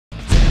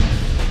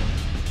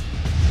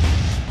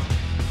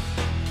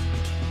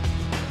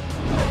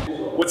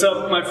What's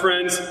up, my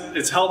friends?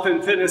 It's health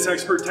and fitness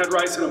expert Ted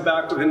Ryce, and I'm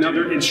back with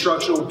another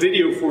instructional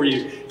video for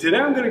you. Today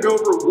I'm going to go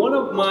over one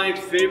of my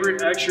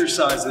favorite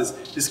exercises.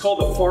 It's called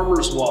the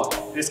farmer's walk.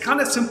 It's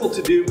kind of simple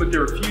to do, but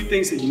there are a few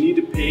things that you need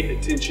to pay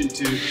attention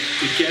to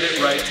get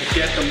it right, to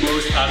get the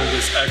most out of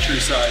this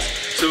exercise.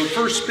 So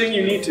first thing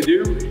you need to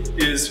do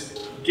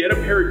is get a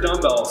pair of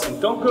dumbbells,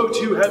 and don't go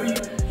too heavy.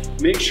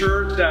 Make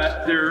sure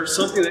that there's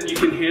something that you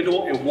can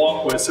handle and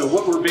walk with. So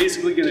what we're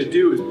basically gonna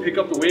do is pick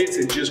up the weights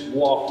and just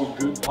walk with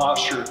good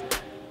posture.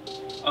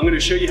 I'm gonna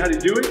show you how to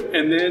do it,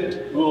 and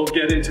then we'll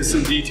get into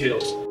some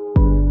details.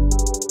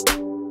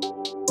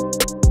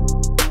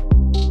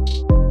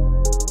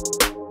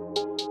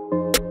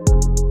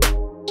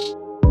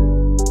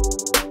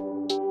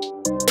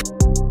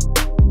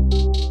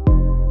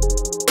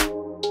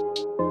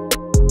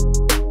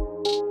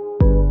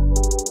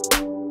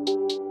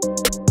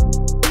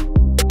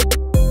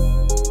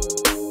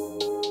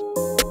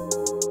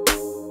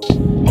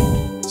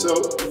 So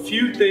a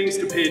few things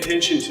to pay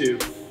attention to.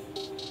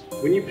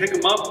 When you pick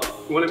them up,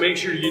 you want to make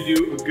sure you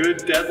do a good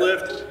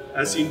deadlift.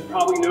 As you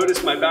probably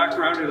noticed, my back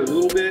rounded a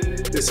little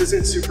bit. This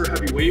isn't super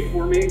heavy weight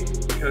for me,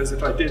 because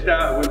if I did that,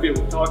 I wouldn't be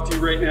able to talk to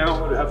you right now.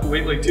 I would have to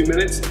wait like 2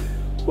 minutes.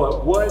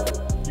 But what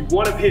you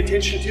want to pay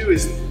attention to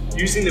is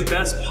using the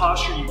best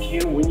posture you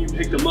can when you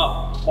pick them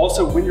up.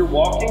 Also, when you're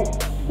walking,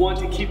 you want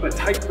to keep a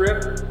tight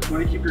grip. You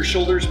want to keep your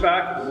shoulders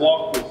back,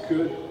 walk with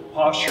good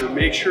posture.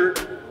 Make sure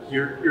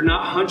you're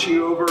not hunching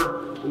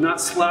over, you're not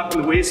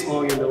slapping the waist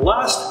long. And the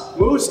last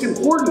most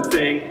important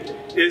thing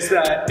is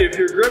that if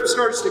your grip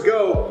starts to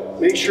go,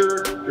 make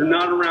sure you're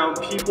not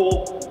around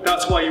people.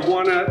 That's why you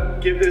want to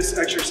give this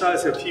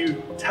exercise a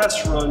few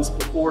test runs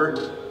before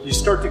you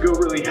start to go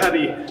really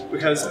heavy,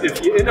 because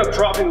if you end up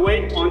dropping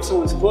weight on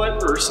someone's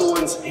foot or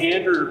someone's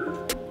hand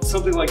or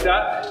something like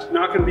that,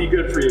 not going to be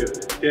good for you.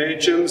 Okay,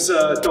 gyms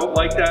don't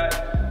like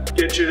that.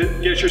 Get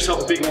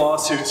yourself a big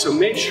lawsuit. So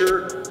make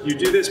sure you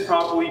do this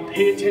properly.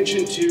 Pay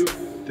attention to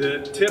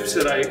the tips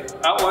that I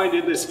outlined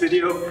in this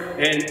video.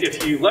 And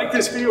if you like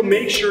this video,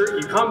 make sure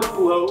you comment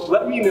below.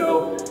 Let me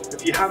know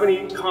if you have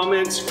any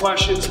comments,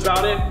 questions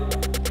about it.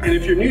 And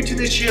if you're new to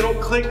this channel,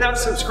 click that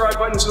subscribe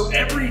button so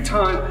every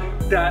time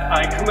that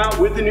I come out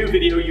with a new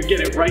video, you get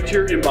it right to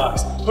your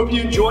inbox. Hope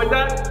you enjoyed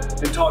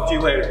that, and talk to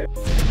you later.